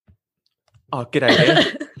Oh, g'day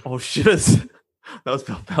there. Oh, shitters.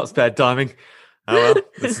 That was bad timing. Oh, well,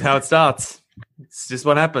 this is how it starts. It's just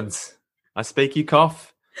what happens. I speak, you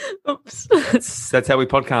cough. Oops. That's how we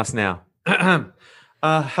podcast now.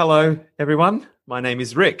 Hello, everyone. My name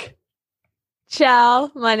is Rick.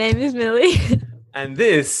 Ciao, my name is Millie. And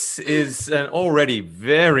this is an already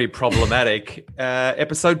very problematic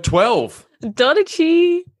episode 12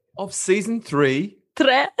 Dodici of season 3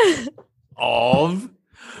 tre. of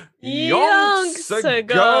Yonks Yonks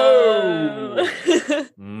ago.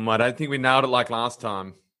 I don't think we nailed it like last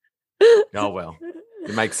time. Oh, well,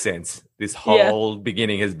 it makes sense. This whole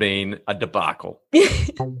beginning has been a debacle.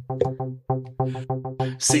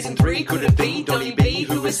 Season 3, could it be Donny B?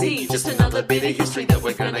 Who is he? Just another bit of history that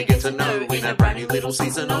we're gonna get to know in a brand new little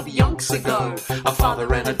season of Yonks ago. A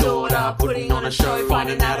father and a daughter putting on a show,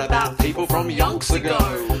 finding out about people from Yonks ago.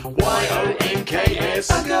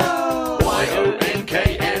 Y-O-N-K-S ago.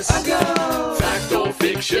 Y-O-N-K-S ago. Fact or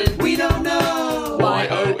fiction? We don't know.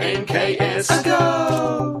 Y-O-N-K-S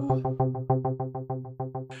ago.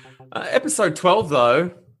 Episode 12,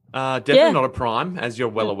 though, definitely not a prime, as you're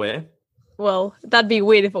well aware. Well, that'd be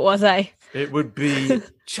weird if it was, eh? It would be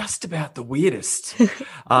just about the weirdest.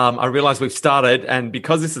 I realise we've started, and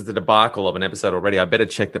because this is the debacle of an episode already, I better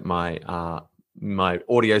check that my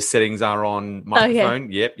audio settings are on microphone.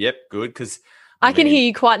 Okay. Yep, good, because I can hear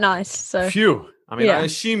you quite nice. So phew. I mean, Yeah. I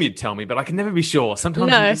assume you'd tell me, but I can never be sure. Sometimes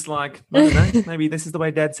No. I'm just like, I don't know, maybe this is the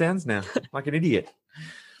way Dad sounds now, like an idiot.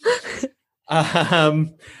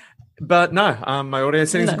 But no, my audio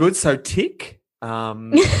settings are good, so tick.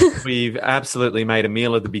 We've absolutely made a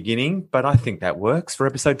meal at the beginning, but I think that works for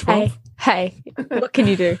episode 12. Hey, what can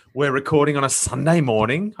you do? We're recording on a Sunday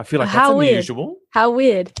morning. I feel like How that's weird. unusual. How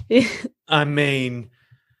weird. I mean,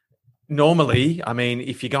 normally,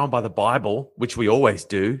 if you're going by the Bible, which we always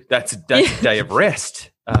do, that's a day of rest.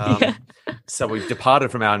 So we've departed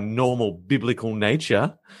from our normal biblical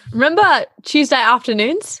nature. Remember Tuesday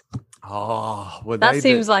afternoons? Oh, were That they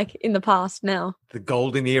seems like in the past now. the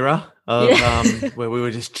golden era of where we were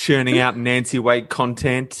just churning out Nancy Wake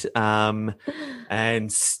content and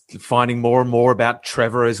finding more and more about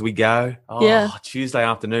Trevor as we go. Oh, Yeah. Tuesday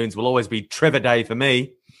afternoons will always be Trevor Day for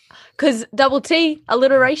me. Because double T,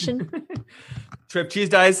 alliteration. Trev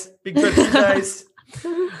Tuesdays, big Trev Tuesdays.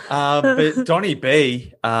 But Donny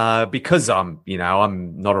B, because I'm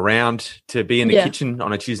not around to be in the kitchen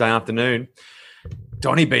on a Tuesday afternoon,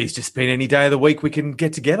 Donny B's just been any day of the week we can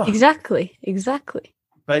get together. Exactly.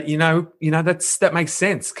 But that makes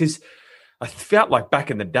sense because I felt like back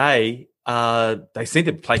in the day, they seemed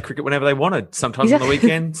to play cricket whenever they wanted. Sometimes on the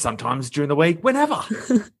weekend, sometimes during the week, whenever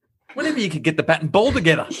you could get the bat and ball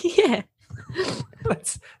together. Yeah.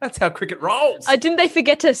 That's how cricket rolls. Didn't they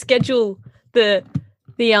forget to schedule the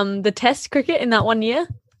test cricket in that 1 year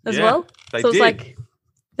as well? They so it's did. like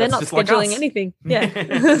they're That's not just like scheduling us. anything.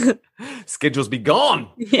 Yeah. Schedules be gone.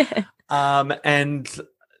 Yeah. And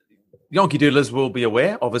Yonky Doodlers will be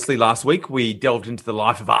aware. Obviously, last week we delved into the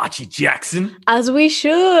life of Archie Jackson. As we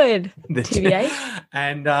should. TBH.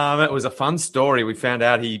 And it was a fun story. We found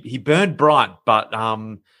out he burned bright, but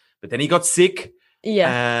then he got sick.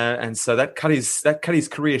 Yeah. And so that cut his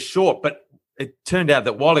career short. But it turned out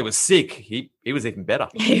that while he was sick, he was even better.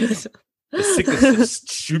 He was The sickness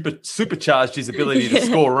just supercharged his ability to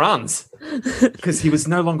score runs because he was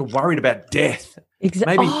no longer worried about death.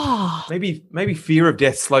 exactly. Maybe fear of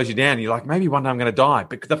death slows you down. You're like, maybe one day I'm going to die.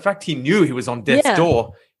 But the fact he knew he was on death's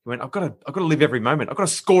door, he went, I've got to live every moment. I've got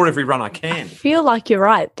to score every run I I can. feel like you're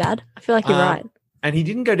right, Dad. I feel like you're right. And he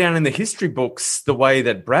didn't go down in the history books the way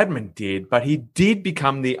that Bradman did, but he did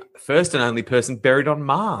become the first and only person buried on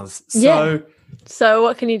Mars. So So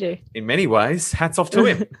what can you do? in many ways, hats off to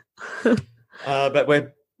him. But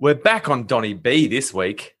we're back on Donny B this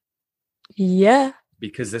week Yeah.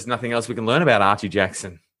 because there's nothing else we can learn about Archie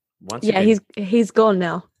Jackson. He's gone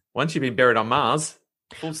now. Once you've been buried on Mars,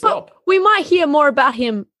 full stop. But we might hear more about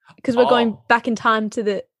him because we're going back in time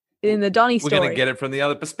to in the Donny We're story. going to get it from the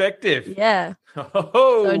other perspective. Yeah.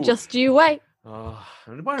 Oh. So just you wait.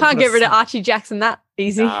 Can't get rid of Archie Jackson that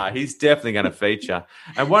easy. He's definitely going to feature.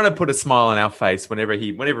 And want to put a smile on our face whenever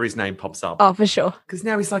his name pops up. Oh, for sure. Because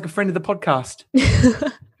now he's like a friend of the podcast.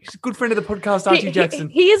 He's a good friend of the podcast, Archie Jackson.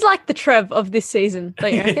 He is like the Trev of this season,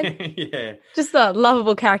 don't you reckon? Yeah. Just a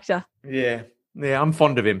lovable character. Yeah. Yeah, I'm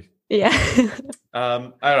fond of him. Yeah.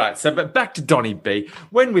 All right. So, but back to Donny B.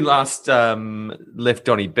 When we last left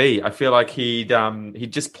Donny B, I feel like he'd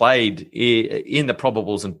just played in the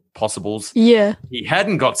probables and possibles. Yeah. He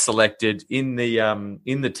hadn't got selected in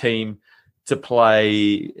the team to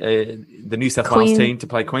play the New South Wales team to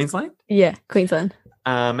play Queensland. Yeah, Queensland.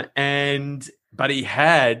 And but he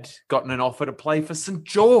had gotten an offer to play for St.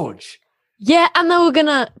 George. Yeah, and they were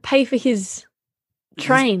gonna pay for his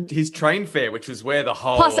train His train fare, which was where the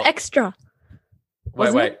whole plus extra.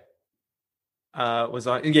 wasn't wait. Was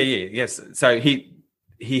I? Yes. So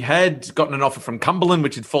he had gotten an offer from Cumberland,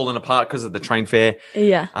 which had fallen apart because of the train fare.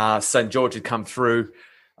 Yeah. St. George had come through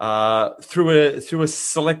a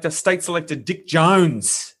state selector. Dick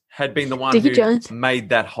Jones had been the one Dickie who Jones. made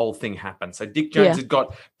that whole thing happen. So Dick Jones Yeah. had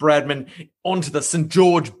got Bradman onto the St.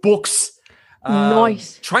 George books.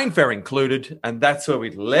 Nice. Train fare included, and that's where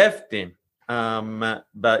we left him. But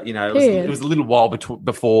it was a little while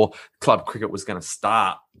before club cricket was going to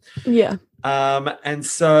start. Yeah. And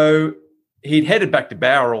so he'd headed back to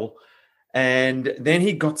Bowral, and then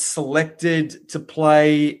he got selected to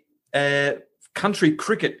play country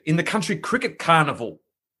cricket in the Country Cricket Carnival.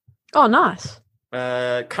 Oh, nice.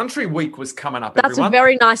 Country Week was coming up. That's everyone. a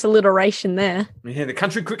very nice alliteration there. Yeah, the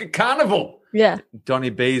Country Cricket Carnival. Yeah. Donny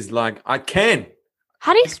B's like, I can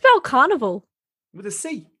How do you spell carnival? with a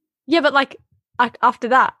C. Yeah, but like after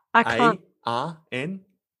that, I can't. ARNIVAL.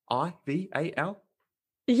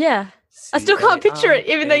 Yeah. I still can't picture it,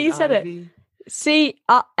 even though you said it.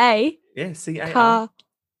 C-A. Yeah, C-A-R. Car.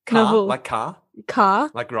 Car, like car.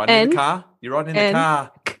 Car. Like riding in N. the car. You're riding in N. the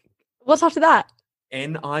car. What's after that?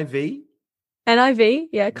 NIV. NIV.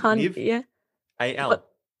 Yeah. Can't. Niv. Yeah. AL. What?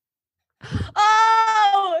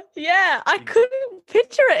 Oh, yeah. I couldn't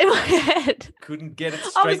picture it in my head. Couldn't get it I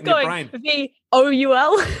straight was in your going brain.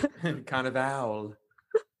 V-O-U-L. Kind of owl.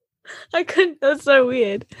 I couldn't. That's so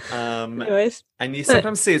weird. Anyways. And you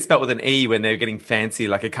sometimes see it spelled with an E when they're getting fancy,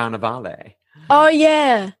 like a carnivale. Oh,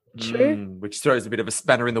 yeah. True. Which throws a bit of a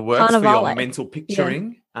spanner in the works for your Carnivale. mental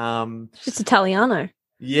picturing. Just Italiano.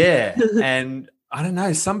 Yeah. And I don't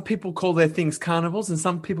know, some people call their things carnivals and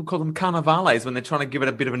some people call them carnivales when they're trying to give it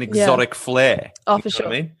a bit of an exotic flair. Oh, You for know what sure. I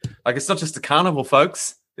mean? Like, it's not just a carnival,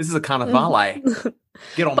 folks. This is a carnivale.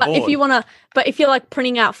 Get on But board. if you're like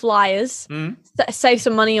printing out flyers, Mm? save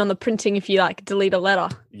some money on the printing if you like delete a letter.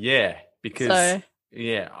 Yeah, because So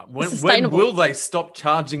when sustainable. will they stop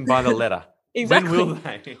charging by the letter? exactly. When will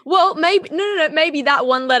they? Well, maybe no. Maybe that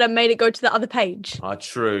one letter made it go to the other page. Oh,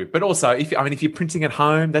 true. But also, if you're printing at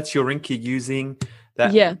home, that's your ink you're using.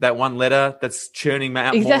 Yeah. That one letter that's churning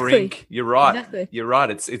out more Exactly. ink. You're right. Exactly. You're right.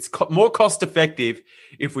 It's more cost effective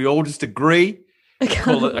if we all just agree to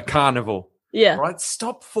call it a carnival. Yeah. Right?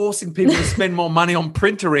 Stop forcing people to spend more money on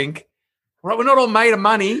printer ink. Right? We're not all made of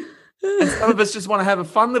money, and some of us just want to have a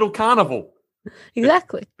fun little carnival.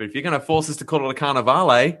 Exactly. But if you're going to force us to call it a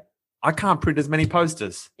carnivale, I can't print as many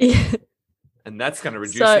posters, Yeah. and that's going to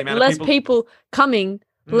reduce So the amount less of people coming,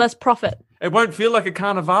 less profit. It won't feel like a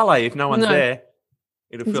carnivale if no one's No. there.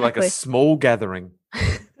 It'll feel like a Exactly. small gathering.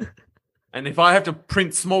 And if I have to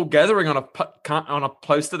print small gathering on a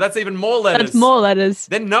poster, that's even more letters. That's more letters.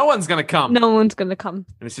 Then no one's going to come. No one's gonna come.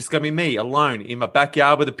 And it's just going to be me alone in my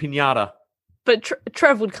backyard with a piñata. But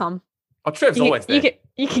Trev would come. Oh, Trev's always there.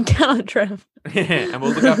 You can count on Trev. Yeah, and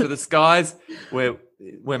we'll look after the skies where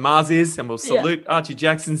Mars is, and we'll salute Archie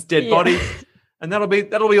Jackson's dead Yeah. body. And that'll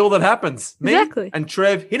be all that happens. Me Exactly. and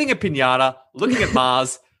Trev hitting a piñata, looking at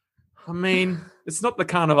Mars. I mean, it's not the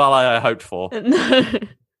carnival I hoped for, No.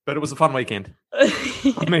 but it was a fun weekend.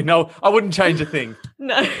 I mean, no, I wouldn't change a thing.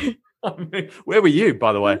 No. I mean, where were you,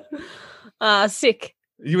 by the way? Sick.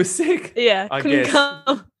 You were sick. Yeah. I couldn't guess.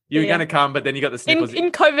 come. You were Yeah. going to come, but then you got the sniffles.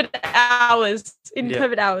 In COVID hours. Yeah.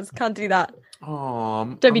 COVID hours. Can't do that.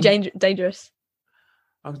 Oh, Don't be dangerous.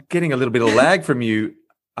 I'm getting a little bit of lag from you,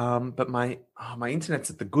 but my internet's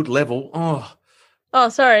at the good level. Oh,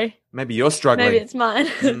 sorry. Maybe you're struggling. Maybe it's mine.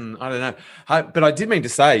 I don't know. But I did mean to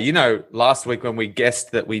say, last week when we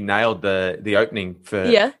guessed that we nailed the opening for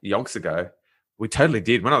Yonks ago, we totally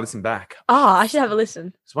did. When I listened back, I should have a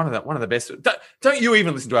listen. it's one of the best. Don't you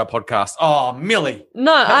even listen to our podcast? Oh, Millie.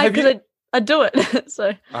 No, Have you- because I do it.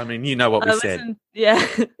 So I mean, you know what we I said. listen. Yeah.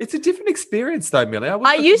 It's a different experience, though, Millie.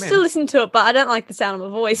 I used to listen to it, but I don't like the sound of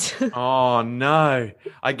my voice. Oh no!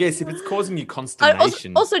 I guess if it's causing you I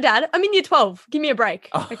consternation. also, Dad, I'm in year 12. Give me a break.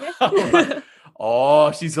 Okay.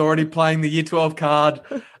 Oh, she's already playing the year 12 card,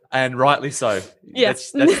 and rightly so. Yeah.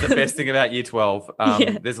 That's the best thing about year 12.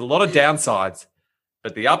 Yeah. There's a lot of downsides,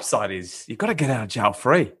 but the upside is you've got to get out of jail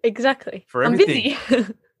free. Exactly. For I'm everything.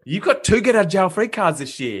 busy. You've got 2 get out of jail free cards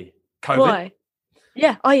this year. COVID, Why?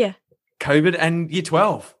 Yeah. Oh, yeah. COVID and year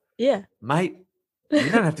 12. Yeah. Mate, you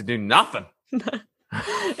don't have to do nothing.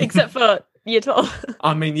 Except for year 12.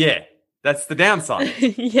 I mean, yeah, that's the downside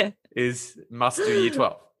Yeah. is must do year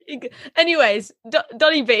 12. Anyways,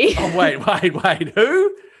 Donny B. Oh, wait.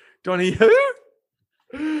 Who? Donny who?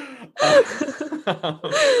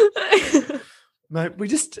 Mate,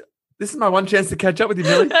 This is my one chance to catch up with you,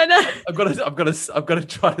 Millie. I know. I've got to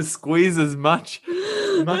try to squeeze as much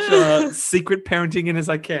secret parenting in as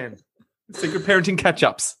I can. Secret parenting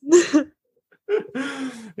catch-ups.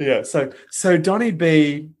 Yeah. So Donny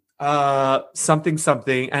B,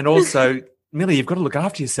 something, and also Millie, you've got to look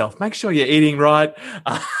after yourself. Make sure you're eating right.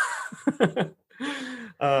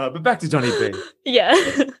 But back to Donny B. Yeah.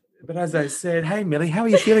 But as I said, hey Millie, how are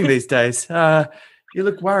you feeling these days? You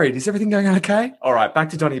look worried. Is everything going okay? All right,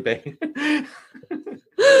 back to Donny B.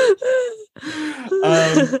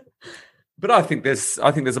 But I think there's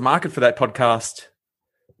a market for that podcast.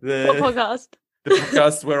 What podcast? The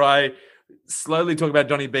podcast where I slowly talk about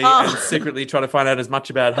Donny B and secretly try to find out as much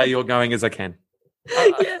about how you're going as I can.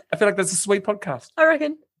 Yeah. I feel like that's a sweet podcast. I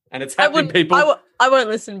reckon. And it's happening, people. I won't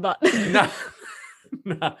listen, but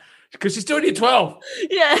No, because she's doing year 12.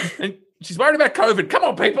 Yeah. And she's worried about COVID. Come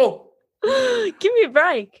on, people. Give me a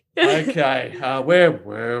break. Okay, where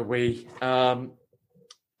were we?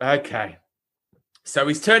 Okay, so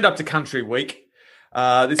he's turned up to Country Week.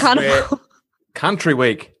 This Carnival. is where Country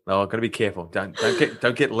Week. Oh, got to be careful. Don't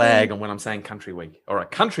get lag on when I'm saying Country Week. All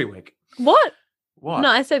right, Country Week. What? What? No,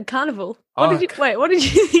 I said carnival. Oh, What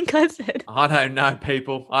did you think I said? I don't know,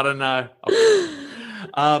 people. I don't know.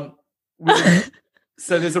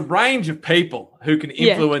 So there's a range of people who can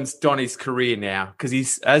influence Donny's career now because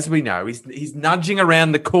he's, as we know, he's nudging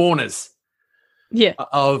around the corners. Yeah.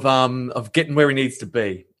 Of getting where he needs to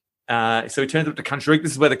be. So he turns up to Country Week.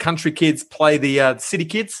 This is where the country kids play the city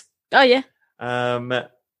kids. Oh yeah.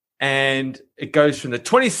 And it goes from the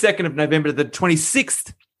 22nd of November to the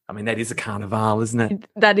 26th. I mean, that is a carnival, isn't it?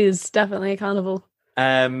 That is definitely a carnival.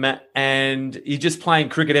 And you're just playing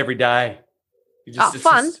cricket every day.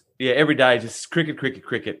 Fun. Every day, just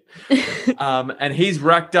cricket. And he's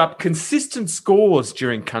racked up consistent scores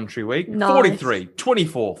during Country Week. Nice. 43,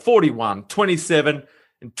 24, 41, 27,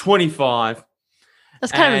 and 25.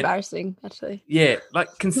 That's kind of embarrassing, actually. Yeah,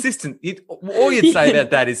 like consistent. All you'd say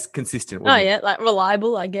about that is consistent. Oh, yeah, like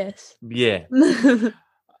reliable, I guess. Yeah.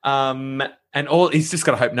 And he's just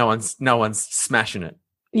got to hope no one's smashing it.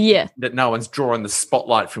 Yeah. That no one's drawing the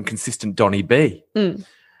spotlight from consistent Donny B. Mm.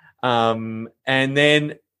 And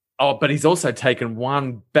then, but he's also taken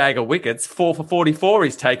one bag of wickets, 4 for 44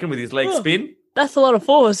 he's taken with his leg spin. That's a lot of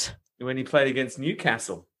fours. When he played against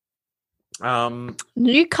Newcastle.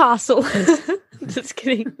 Newcastle. Just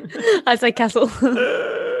kidding. I say castle.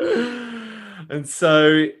 And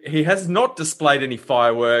so he has not displayed any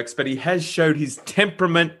fireworks, but he has showed his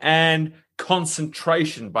temperament and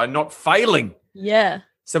concentration by not failing. Yeah.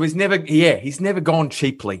 So he's never gone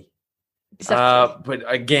cheaply. Exactly.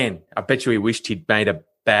 But again, I bet you he wished he'd made a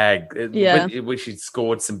bag. Yeah. I wish he'd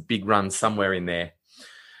scored some big runs somewhere in there.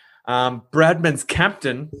 Bradman's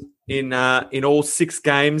captain in all 6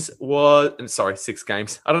 games was 6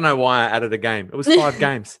 games. I don't know why I added a game. It was 5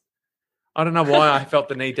 games. I don't know why I felt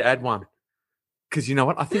the need to add one. Because you know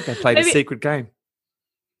what? I think they played a secret game.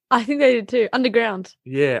 I think they did too. Underground.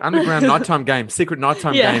 Yeah, underground nighttime game, secret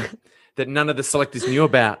nighttime game that none of the selectors knew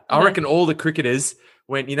about. I reckon all the cricketers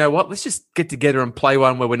went, you know what? Let's just get together and play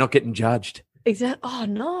one where we're not getting judged. Exactly. Oh,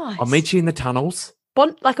 nice. I'll meet you in the tunnels.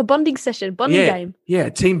 Like a bonding session, game. Yeah,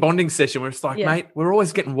 team bonding session where it's like, mate, we're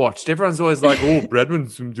always getting watched. Everyone's always like, oh,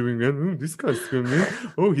 Bradman's doing that. Oh, this guy's doing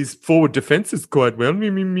that. Oh, his forward defense is quite well.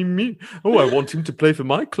 Me. Oh, I want him to play for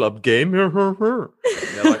my club game. And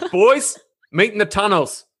they're like, boys, meet in the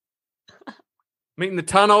tunnels. Meet in the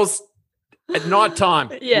tunnels at night time.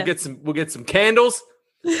 Yeah. We'll get some candles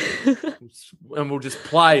and we'll just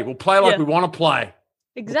play. We'll play like we want to play.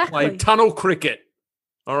 Exactly. We'll play tunnel cricket.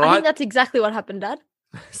 All right. I think that's exactly what happened, Dad.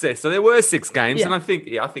 So there were 6 games, and I think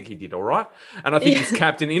he did all right. And I think his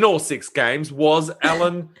captain in all 6 games was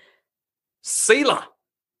Alan Sealer.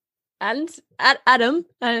 And Adam.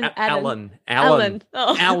 Alan.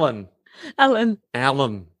 Oh. Alan.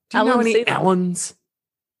 Alan. Do you know any Sealer. Allens?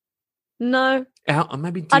 No.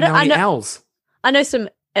 Maybe do you know any Als? I know some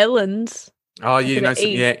Ellens. Oh, you know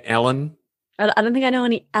some, Ellen. I don't think I know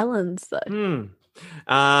any Allens, though.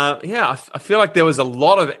 I feel like there was a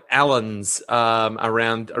lot of Allens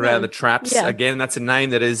around the traps. Yeah. Again, that's a name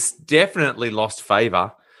that has definitely lost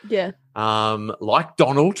favour. Yeah. Like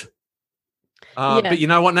Donald. But you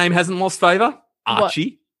know what name hasn't lost favour?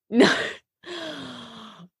 Archie. No.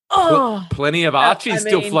 Oh, plenty of Archies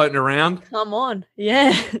still floating around. Come on,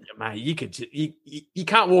 yeah, mate. You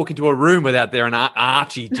can't walk into a room without there an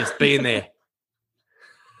Archie just being there.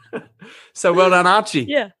 So well done, Archie.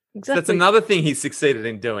 Yeah, exactly. So that's another thing he's succeeded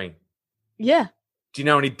in doing. Yeah. Do you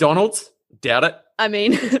know any Donalds? Doubt it. I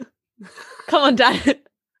mean, come on, Dad.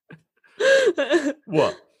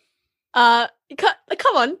 What? Come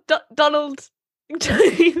on, Donald.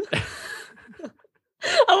 I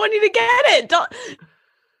want you to get it.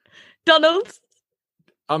 Donald's.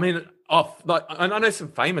 I mean, I know some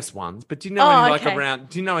famous ones, but do you know any okay. around?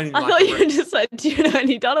 Do you know any? I thought you were just like, do you know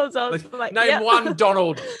any Donald's? I was like, name yeah. one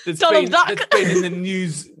Donald Donald Duck. that's been in the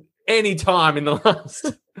news any time in the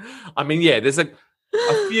last. I mean, yeah, there's a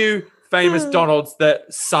few famous Donalds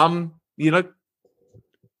that some have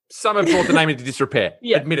brought the name into disrepair.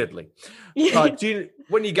 Yeah. Admittedly. Yeah.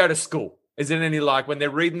 When you go to school, is there any when they're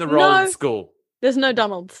reading the roll in school? There's no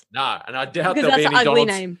Donald's. No, and I doubt Because there'll be that's any an ugly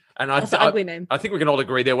Donalds. name. And That's an ugly name. I think we can all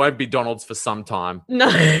agree there won't be Donalds for some time. No.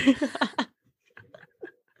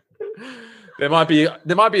 There might be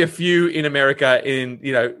a few in America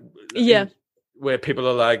Yeah. where people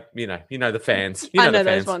are like, the fans. I know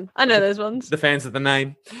those ones. I know those ones. The fans of the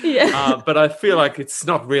name. Yeah. But I feel like it's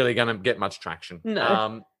not really going to get much traction.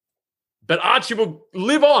 No. But Archie will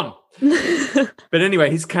live on. But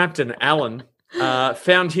anyway, his captain, Alan,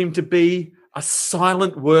 found him to be a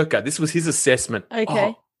silent worker. This was his assessment. Okay.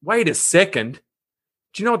 Oh, wait a second.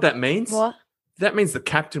 Do you know what that means? What? That means the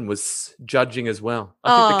captain was judging as well.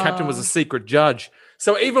 I think the captain was a secret judge.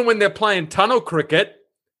 So even when they're playing tunnel cricket,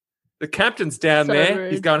 the captain's down So there.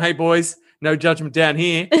 rude. He's going, hey, boys, no judgment down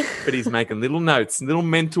here. But he's making little notes, little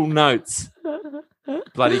mental notes.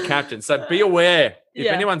 Bloody captain. So be aware. If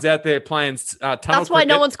Yeah. anyone's out there playing tunnel That's why cricket,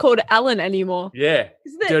 no one's called Alan anymore. yeah,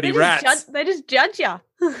 dirty rats. They just judge you.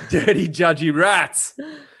 Dirty, judgy rats.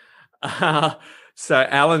 So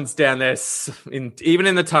Alan's down there, even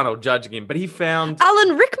in the tunnel, judging him. But he found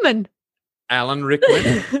Alan Rickman. Alan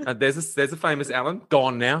Rickman. There's a famous Alan,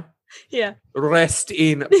 gone now. Yeah. Rest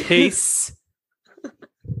in peace.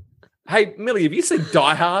 Hey, Millie, have you seen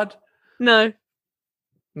Die Hard? No.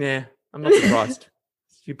 Yeah, I'm not surprised.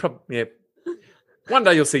 You probably, yeah. One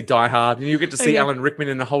day you'll see Die Hard, and you'll get to see Okay. Alan Rickman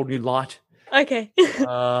in a whole new light. Okay.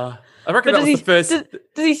 I reckon But that was the first.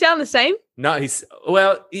 Does he sound the same? No, he's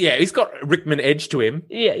got Rickman edge to him,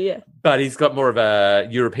 Yeah. but he's got more of a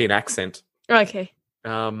European accent. Okay.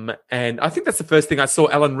 And I think that's the first thing I saw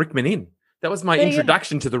Alan Rickman in. That was my There you go.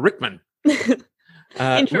 introduction to the Rickman.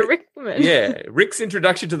 Intro Rickman. Yeah, Rick's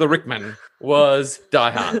introduction to the Rickman was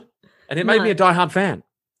Die Hard, and it made me a Die Hard fan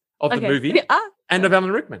of the movie and of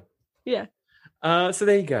Alan Rickman. Yeah. So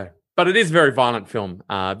there you go. But it is a very violent film.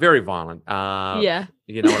 Very violent. Yeah.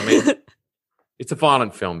 You know what I mean? It's a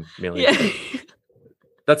violent film, Millie. Yeah.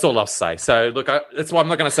 That's all I'll say. So look, that's why I'm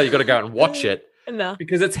not going to say you got to go and watch it No.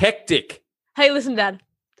 because it's hectic. Hey, listen, Dad.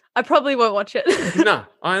 I probably won't watch it. No,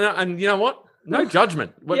 I know, and you know what? No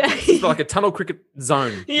judgment. Yeah. This is like a tunnel cricket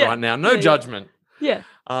zone Yeah. right now. No Yeah. judgment. Yeah.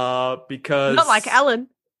 Because Not like Alan.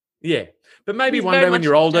 Yeah, but maybe He's one very day when much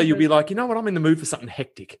you're older, you'll be judgment. like, you know what? I'm in the mood for something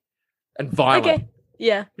hectic and violent. Okay.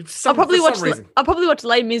 Yeah. I'll I'll probably watch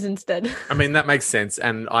Les Mis instead. I mean, that makes sense,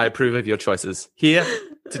 and I approve of your choices here,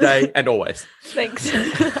 today, and always. Thanks.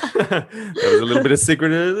 That was a little bit of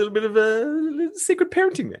secret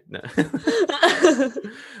parenting there. No.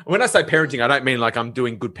 When I say parenting, I don't mean like I'm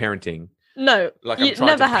doing good parenting. No. Like I'm you trying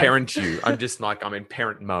never to have. parent you. I'm just like I'm in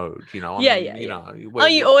parent mode. You know. Yeah. You know. Are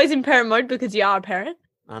you always in parent mode because you are a parent?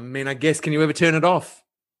 I mean, I guess. Can you ever turn it off?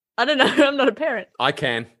 I don't know. I'm not a parent. I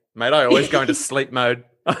can, mate. I always go into sleep mode.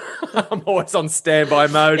 I'm always on standby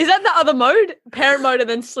mode. Is that the other mode? Parent mode and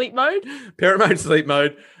then sleep mode? Parent mode, sleep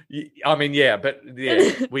mode. I mean, yeah, but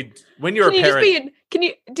yeah, when you're a parent,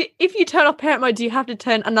 if you turn off parent mode, do you have to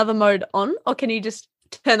turn another mode on, or can you just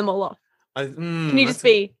turn them all off? Can you just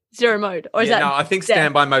be zero mode, or is that? No, I think dead?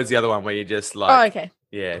 standby mode's the other one where you just Oh, like, okay.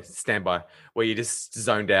 yeah, standby, where you just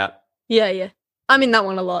zoned out. Yeah. I'm in that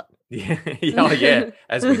one a lot. Yeah, yeah,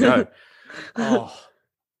 as we know. Oh,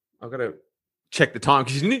 I've got to check the time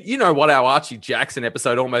because you know what, our Archie Jackson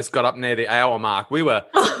episode almost got up near the hour mark. We were.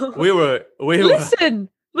 Listen.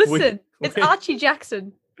 It's we- Archie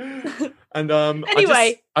Jackson. And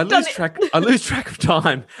Anyway, I lose track of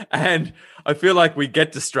time, and I feel like we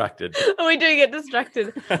get distracted. And we do get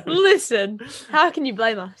distracted. Listen, how can you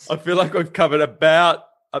blame us? I feel like we've covered about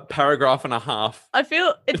a paragraph and a half. I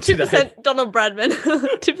feel it's Today. 2% Donald Bradman.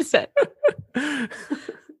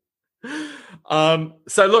 2%.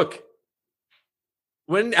 So look,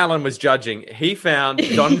 when Alan was judging, he found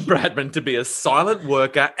Don Bradman to be a silent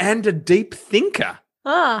worker and a deep thinker.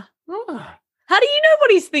 How do you know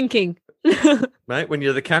what he's thinking? Mate, when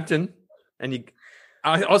you're the captain, and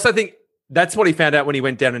I also think that's what he found out when he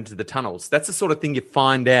went down into the tunnels. That's the sort of thing you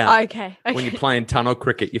find out Okay. when you're playing tunnel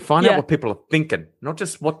cricket. You find out what people are thinking, not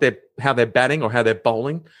just how they're batting or how they're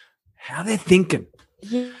bowling, how they're thinking.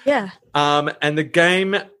 Yeah. And the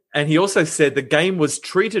game, and he also said the game was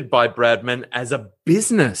treated by Bradman as a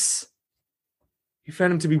business. He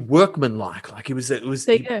found him to be workmanlike. Like he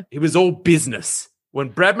was all business.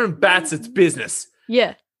 When Bradman bats, it's business.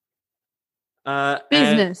 Yeah.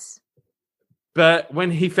 Business. But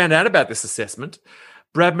when he found out about this assessment,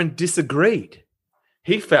 Bradman disagreed.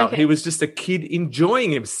 He felt he was just a kid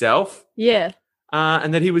enjoying himself. Yeah.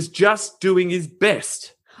 And that he was just doing his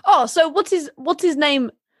best. Oh, so what's his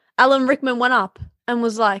name? Alan Rickman went up and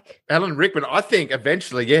was like... Alan Rickman, I think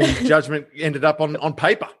eventually, his judgment ended up on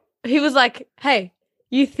paper. He was like, hey,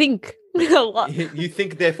 you think a lot. You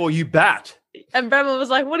think, therefore you bat. And Bradman was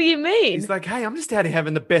like, what do you mean? He's like, hey, I'm just out here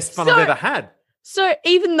having the best fun I've ever had. So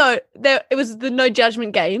even though it was the no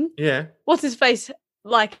judgment game, what's his face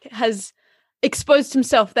has exposed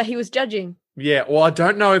himself that he was judging. Yeah, well, I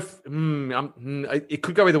don't know if it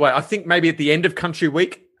could go either way. I think maybe at the end of Country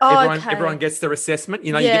Week, everyone gets their assessment.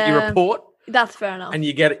 You know, you get your report. That's fair enough. And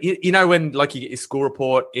you get, you know, when like you get your school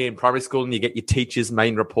report in primary school and you get your teacher's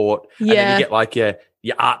main report. And then you get like your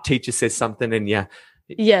art teacher says something and you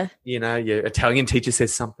know, your Italian teacher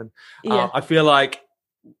says something. Yeah. I feel like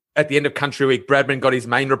at the end of Country Week, Bradman got his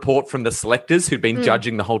main report from the selectors who'd been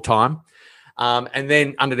judging the whole time. And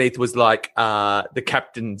then underneath was like the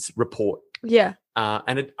captain's report. Yeah.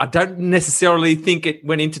 And I don't necessarily think it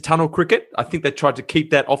went into tunnel cricket. I think they tried to keep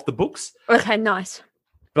that off the books. Okay, nice.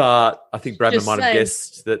 But I think Bradman might have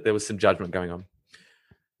guessed that there was some judgment going on.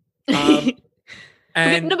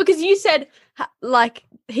 No, because you said like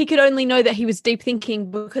he could only know that he was deep thinking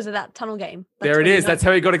because of that tunnel game. There it is. That's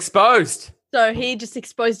how he got exposed. So he just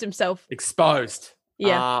exposed himself. Exposed.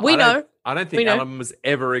 Yeah, we know. I don't think Alan was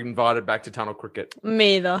ever invited back to tunnel cricket.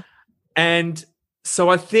 Me either. And so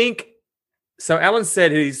I think... So Alan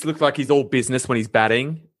said he's looked like he's all business when he's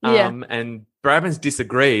batting. And Bradman's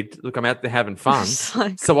disagreed. Look, I'm out there having fun.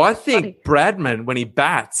 So I think Bradman, when he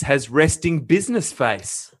bats, has resting business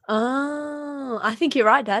face. Oh, I think you're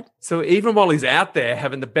right, Dad. So even while he's out there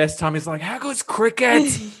having the best time, he's like, how good's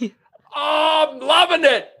cricket? Oh, I'm loving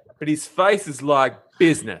it. But his face is like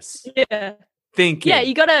business. Yeah. Thinking. Yeah,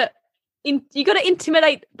 you got to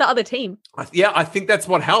intimidate the other team. I think that's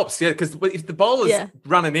what helps. Yeah, because if the bowler's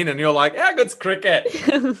running in and you're like, how good's cricket?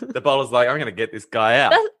 The bowler's like, I'm going to get this guy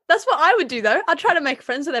out. That's what I would do, though. I'd try to make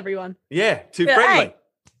friends with everyone. Yeah, too friendly.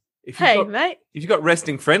 Hey, mate. If you've got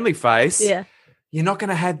resting friendly face, you're not going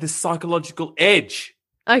to have the psychological edge.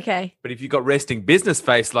 Okay. But if you've got resting business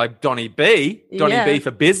face like Donny B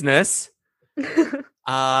for business,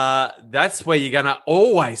 that's where you're going to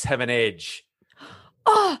always have an edge.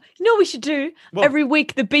 Oh, you know what we should do? What? Every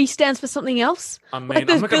week the B stands for something else. I mean, like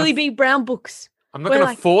those Billy B. Brown books. I'm not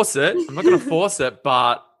going to force it. I'm not going to force it,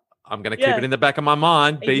 but I'm going to keep it in the back of my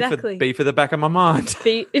mind. Exactly. B for the back of my mind.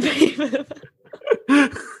 B for the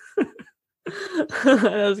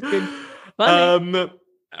That was good. Funny.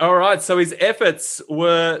 All right. So his efforts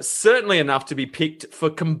were certainly enough to be picked for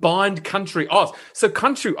combined country.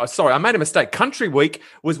 Sorry, I made a mistake. Country Week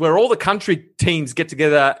was where all the country teams get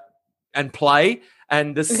together and play.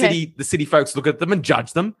 And the city folks look at them and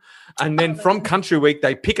judge them. And then from Country Week,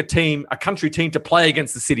 they pick a country team to play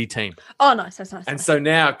against the city team. Oh, nice. That's nice. And so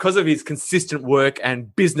now, because of his consistent work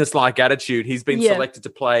and business-like attitude, he's been selected to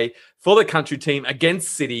play for the country team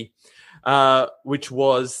against City, which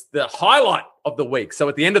was the highlight of the week. So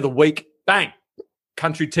at the end of the week, bang,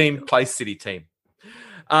 country team plays City team.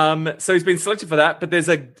 So he's been selected for that. But there's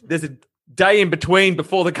a day in between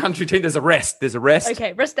before the country team. There's a rest.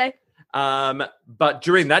 Okay, rest day. But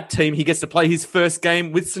during that team, he gets to play his first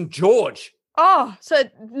game with St. George. Oh, so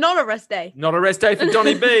not a rest day. Not a rest day for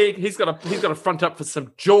Donny B. He's got to front up for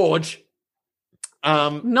St. George.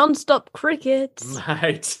 Non-stop cricket,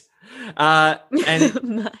 mate. But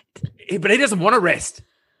he doesn't want to rest.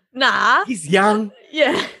 Nah, he's young.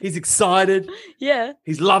 Yeah, he's excited. Yeah,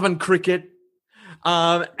 he's loving cricket.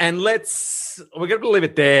 And we're going to leave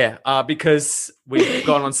it there because we've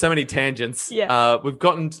gone on so many tangents. Yeah. We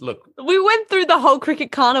went through the whole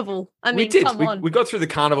cricket carnival. I mean, we did. Come on. We got through the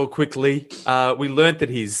carnival quickly. We learnt that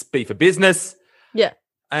he's B for business. Yeah.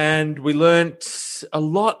 And we learnt a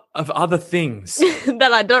lot of other things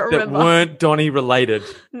that I don't remember. That weren't Donny related.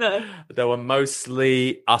 No. They were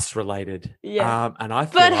mostly us related. Yeah. And I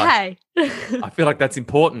feel like that's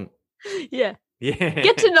important. Yeah. Yeah.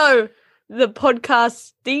 Get to know the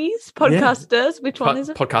podcasters. Which one is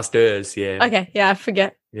it? Podcasters, yeah. Okay, yeah, I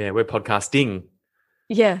forget. Yeah, we're podcasting.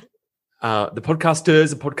 Yeah. The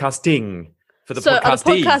podcasters are podcasting for the podcastees.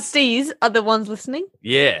 The podcastees are the ones listening?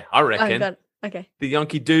 Yeah, I reckon. Okay. The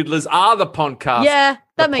Yankee Doodlers are the podcast. Yeah,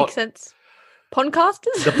 that makes sense.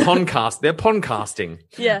 Podcasters? The podcast. They're podcasting.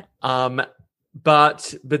 Yeah.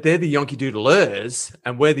 But they're the Yankee Doodlers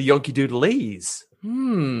and we're the Yankee Doodlees.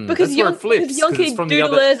 Because young Yonky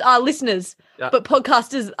doodlers are listeners, but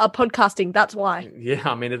podcasters are podcasting. That's why. Yeah,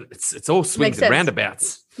 I mean, it's all swings and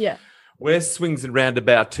roundabouts. Yeah. We're swings and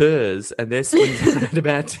roundabouters, and they're swings and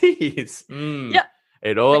roundabouties. Yeah.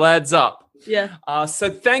 It all adds up. Yeah.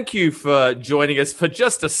 So thank you for joining us for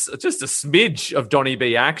just a smidge of Donny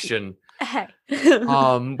B action. Hey.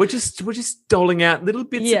 we're just doling out little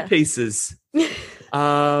bits and pieces.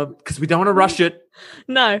 Because we don't want to rush it.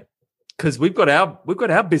 No. Because we've got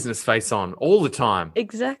our business face on all the time.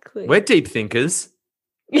 Exactly. We're deep thinkers.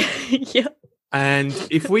 Yeah. And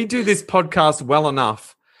if we do this podcast well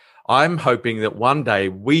enough, I'm hoping that one day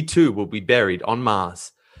we too will be buried on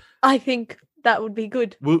Mars. I think that would be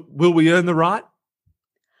good. Will we earn the right?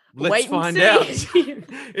 Let's Wait find and out see.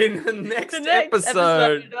 in the next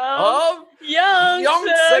episode of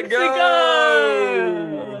Yonks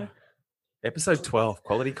Ago. Episode 12,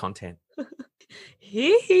 quality content.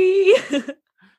 Hee hee.